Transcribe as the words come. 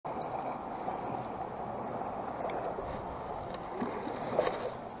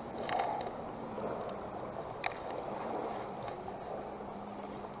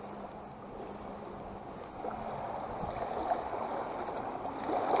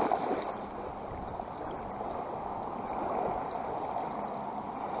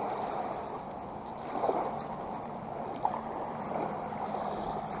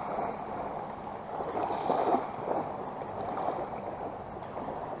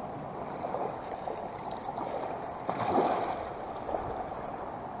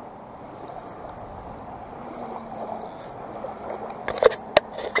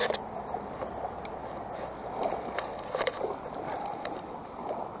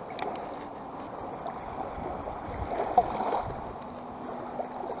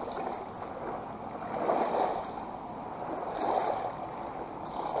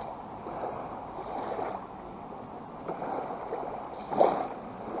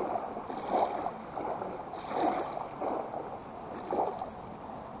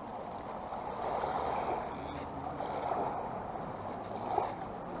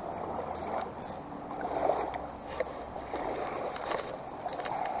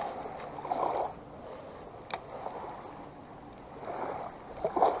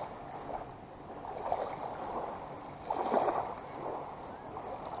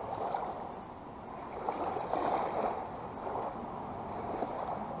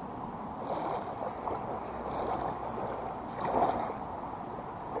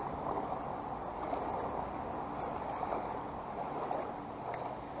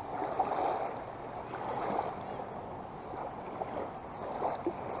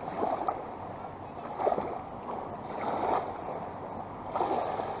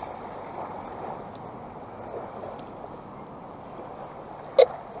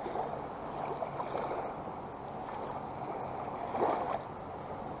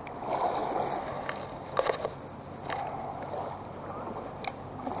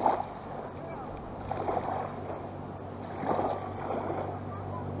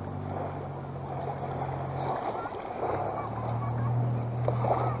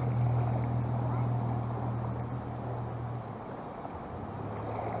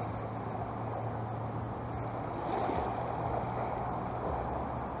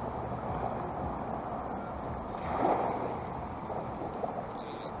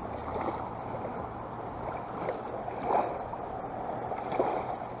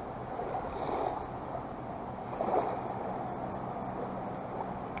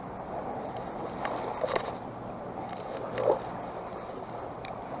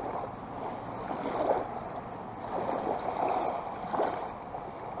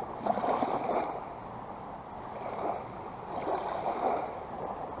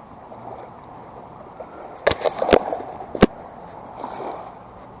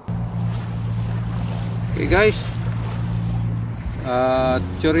Okay guys,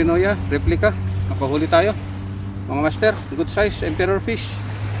 tsurinoya, replica, nakahuli tayo mga master, good size emperor fish.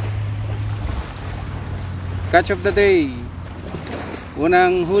 Catch of the day,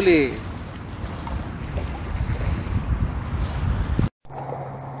 unang huli.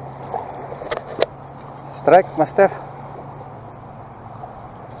 Strike master.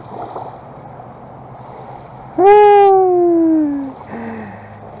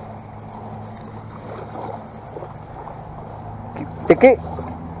 Tiki,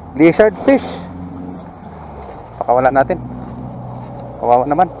 lizard fish. Pakawala natin. Kawawa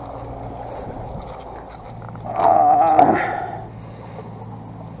naman.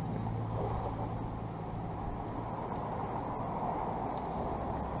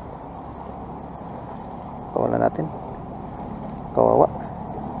 Pakawala natin. Kawawa.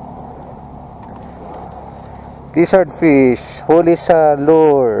 Lizard fish, huli sa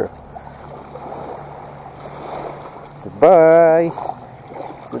lure. Goodbye.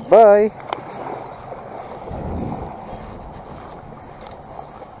 Goodbye.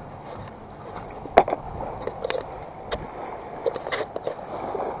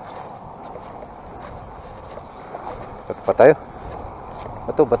 Bato pa tayo.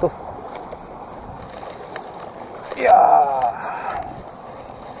 Bato, bato. Yeah.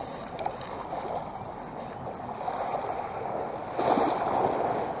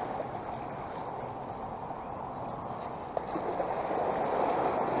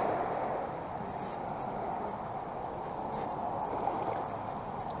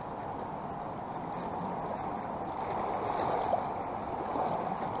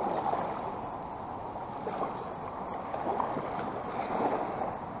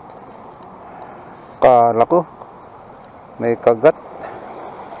 Kala ko may kagat.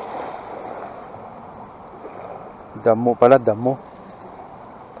 Damo pala, damo.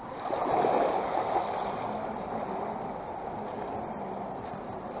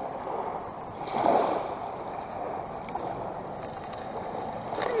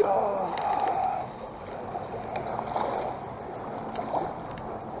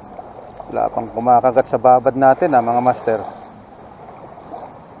 Wala pang kumakagat sa babad natin mga master.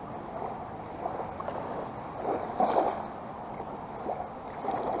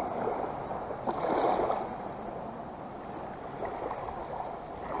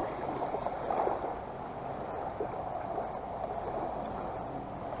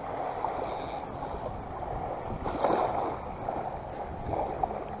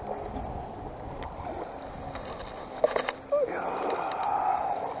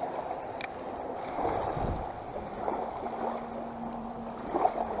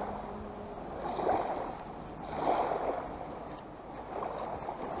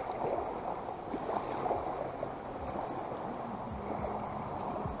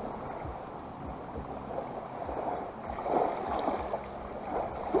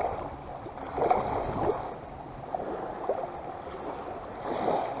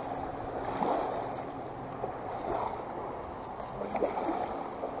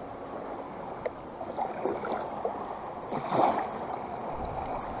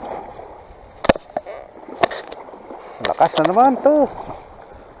 Lakas na naman to.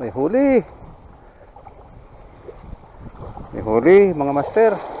 May huli. May huli mga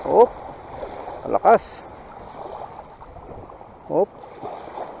master. Op. Lakas. Op.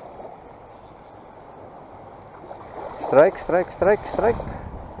 Strike, strike, strike, strike.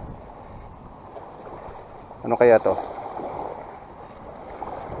 Ano kaya to?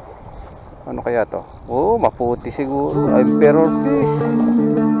 Ano kaya to? Oh, maputi siguro. Emperor fish.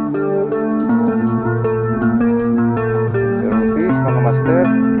 Master,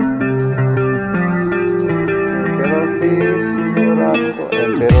 emperor fish, flouro,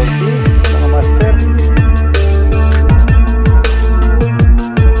 emperor fish, mga master.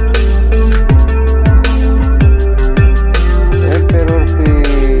 Emperor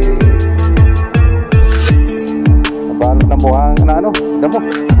fish. Nabalot na buhang na ano. Damo.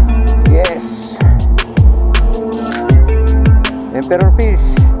 Yes. Emperor fish.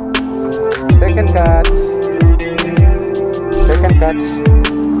 Second catch. Second catch.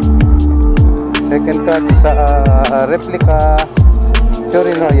 Second catch sa replica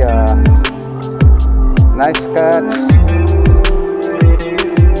tsurinoya. Nice catch.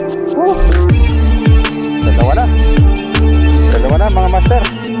 Dalawa na. Dalawa na mga master.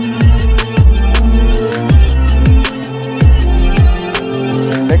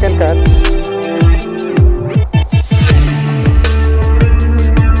 Second catch.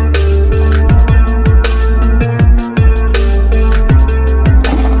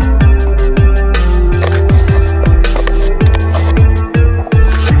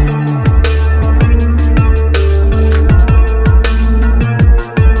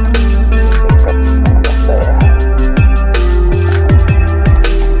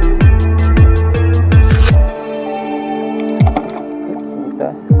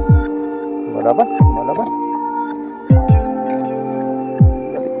 Malaban, malaban.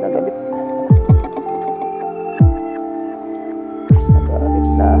 Galit na, galit. Galit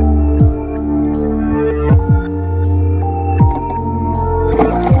na.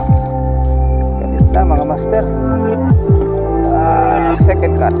 Galit na mga master.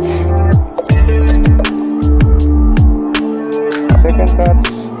 Second catch. Second catch.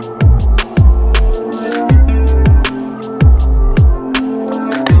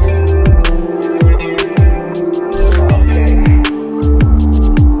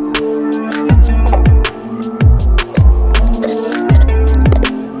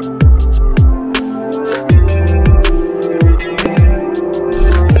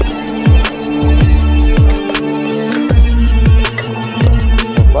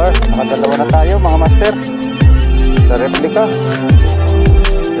 Nakadalawa na tayo mga master sa replica.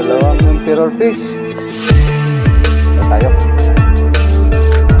 Dalawang emperor fish. Ito tayo.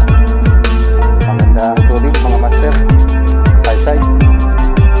 Maganda ang tulig mga master. Side.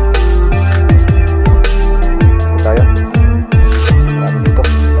 Ito tayo. Marami dito.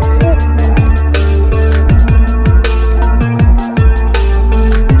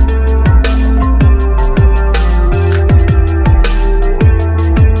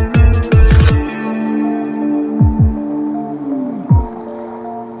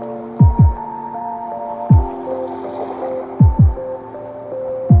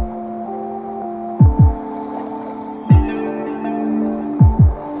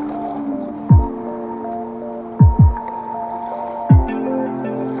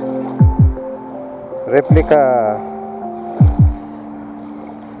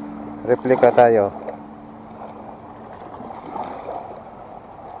 Replica tayo.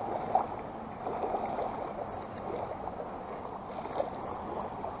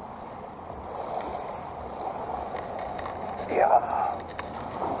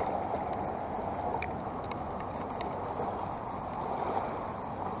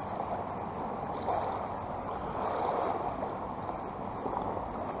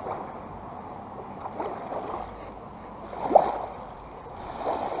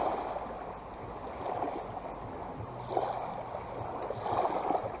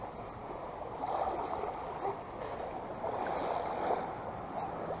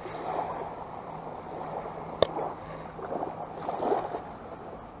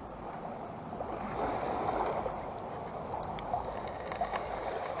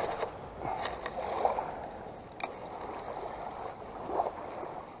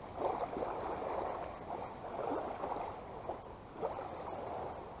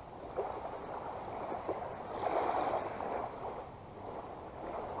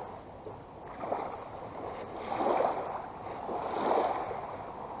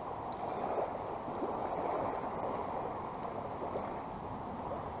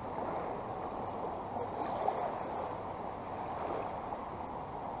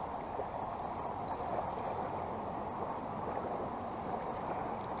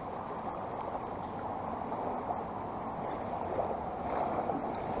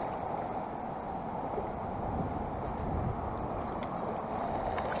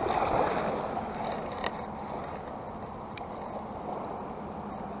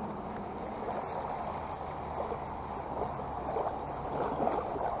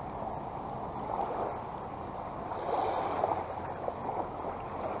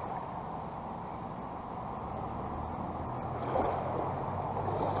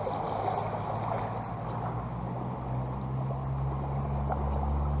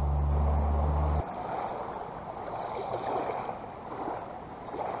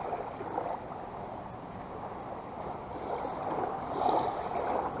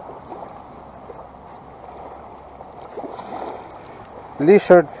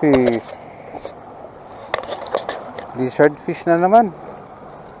 Lizard fish. Lizard fish na naman.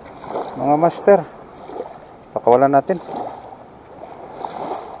 Mga master. Pakawalan natin.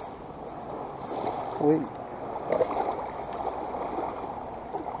 Uy.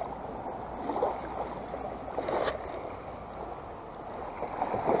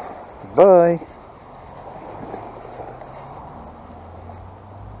 Bye.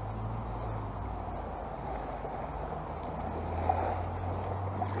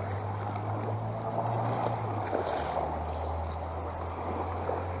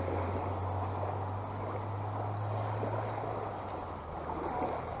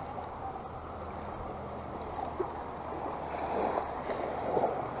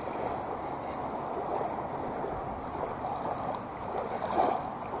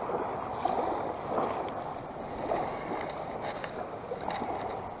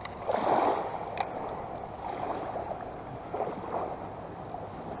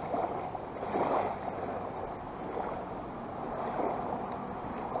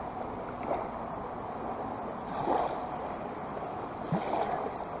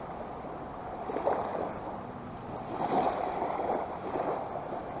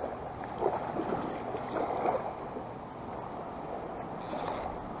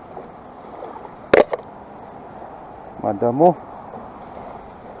 Madamo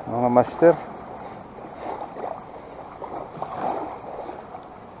mga master.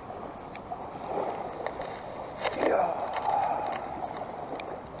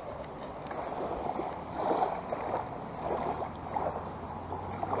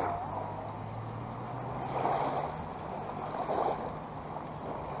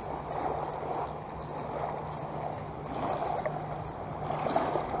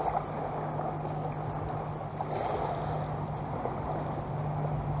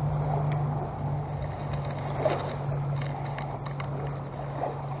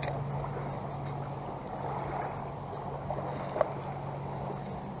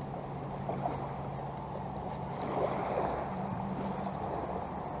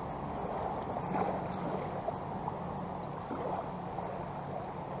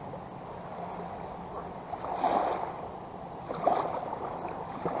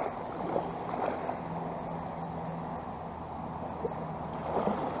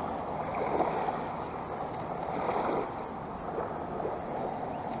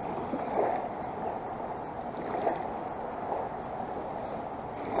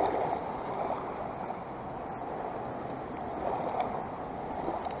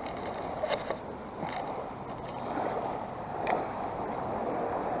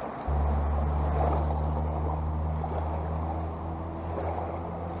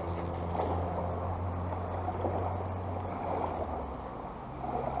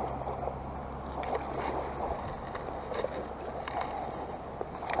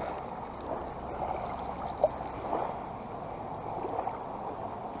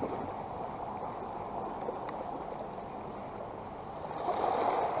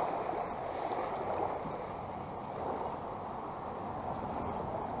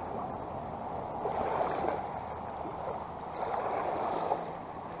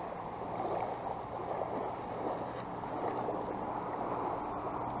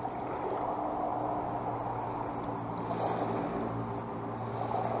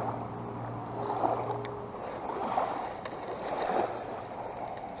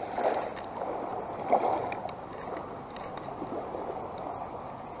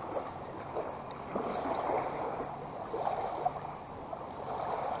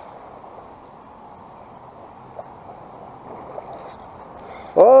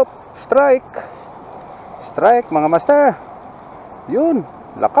 Oh, strike. Strike mga master. Yun,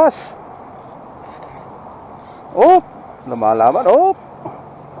 lakas. Oh, lumalaban. Oh.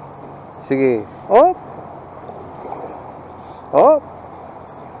 Sige. Oh. Oh.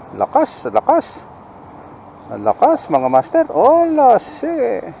 Lakas, lakas. Ang lakas mga master. Oh,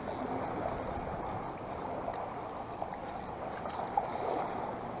 lasi.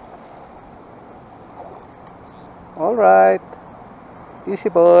 All right.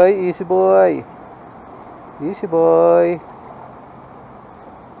 Easy boy, easy boy. Easy boy.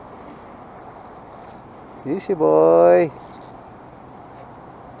 Easy boy.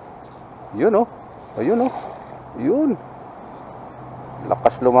 Yun oh. Ayun oh. Yun.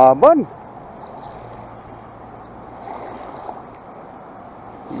 Lakas lumaban.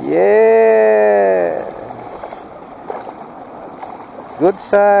 Yeah. Good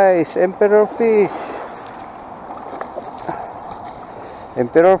size emperor fish.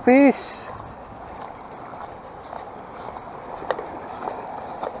 Emperor fish.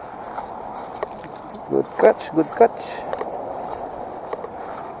 Good catch, good catch.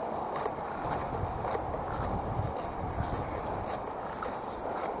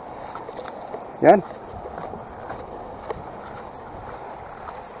 Yan.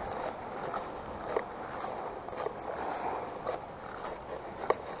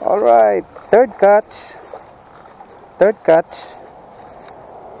 Alright, third catch.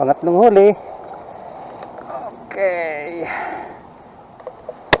 Pangatlong huli. Okay.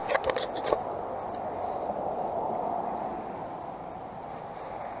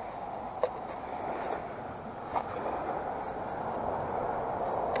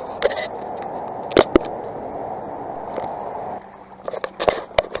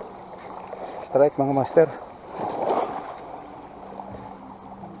 Strike mga master.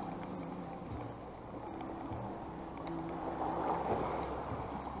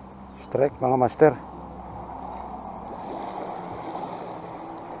 Strike mga master.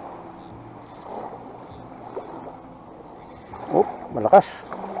 Oh, malakas.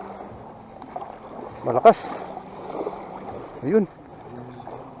 Malakas. Ayun.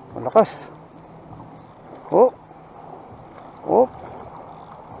 Malakas. Oh. Oh.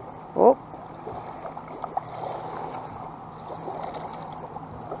 Oh.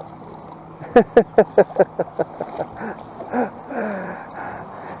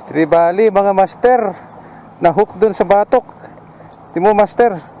 Trevally mga master, na-hook dun sa batok. Timo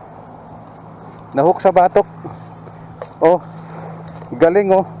master, na-hook sa batok. Oh,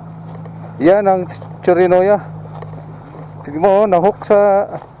 galing oh. Yan ang tsurinoya. Tignan mo oh, na-hook sa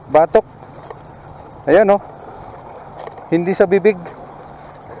batok. Ayan oh, hindi sa bibig.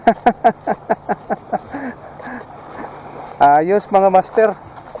 Ayos mga master.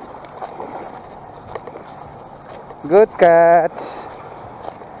 Good catch.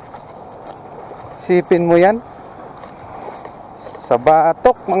 Sipin mo yan sa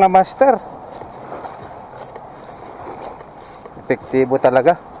batok mga master. Epektibo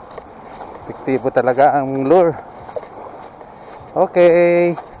talaga. Epektibo talaga ang lure.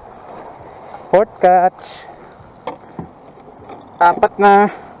 Okay, fourth catch. Apat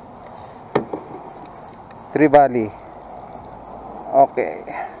na Trevally. Okay.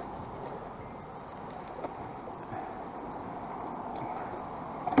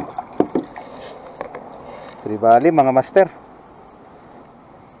 Trevally mga master.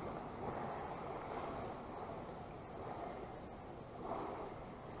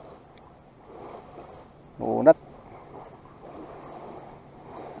 Unat.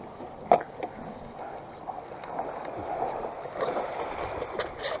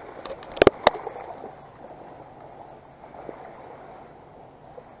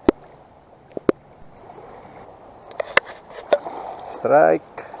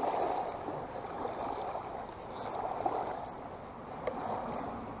 Strike.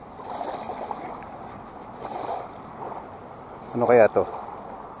 Ano kaya to?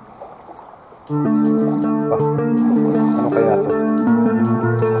 Ano kaya to?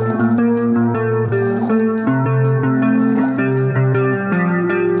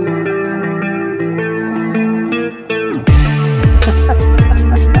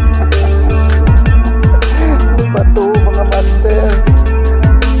 Bato mga master.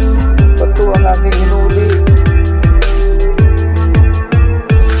 Bato ang aking hinuli.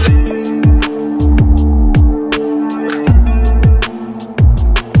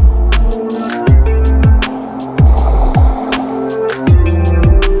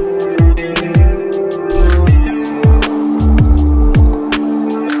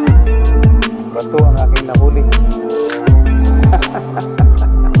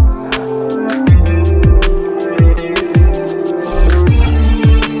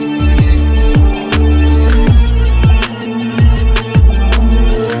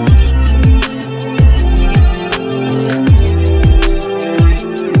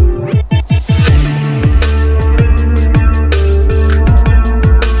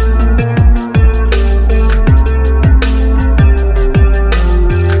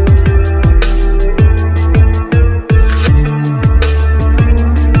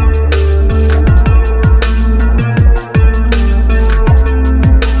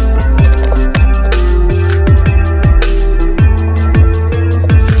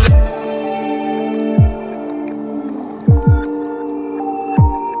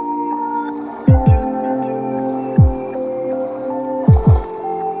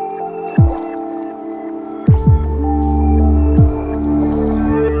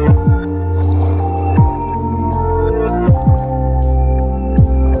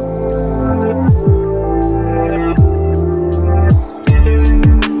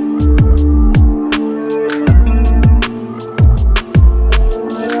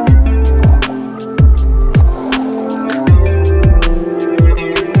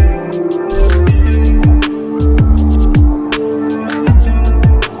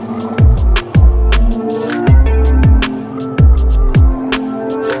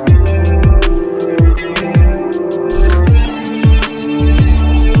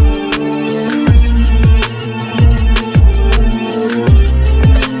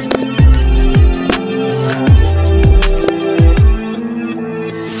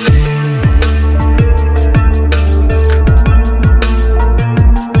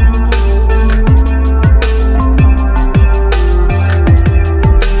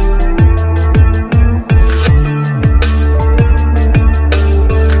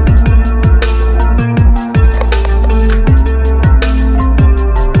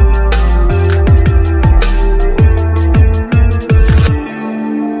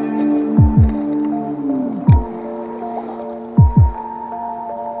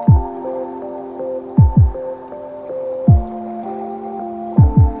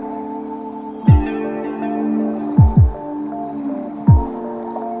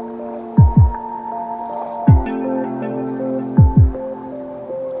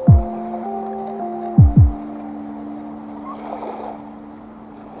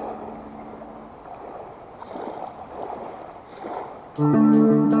 Natin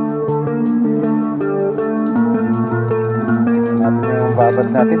yung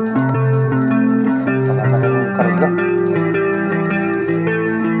babad natin.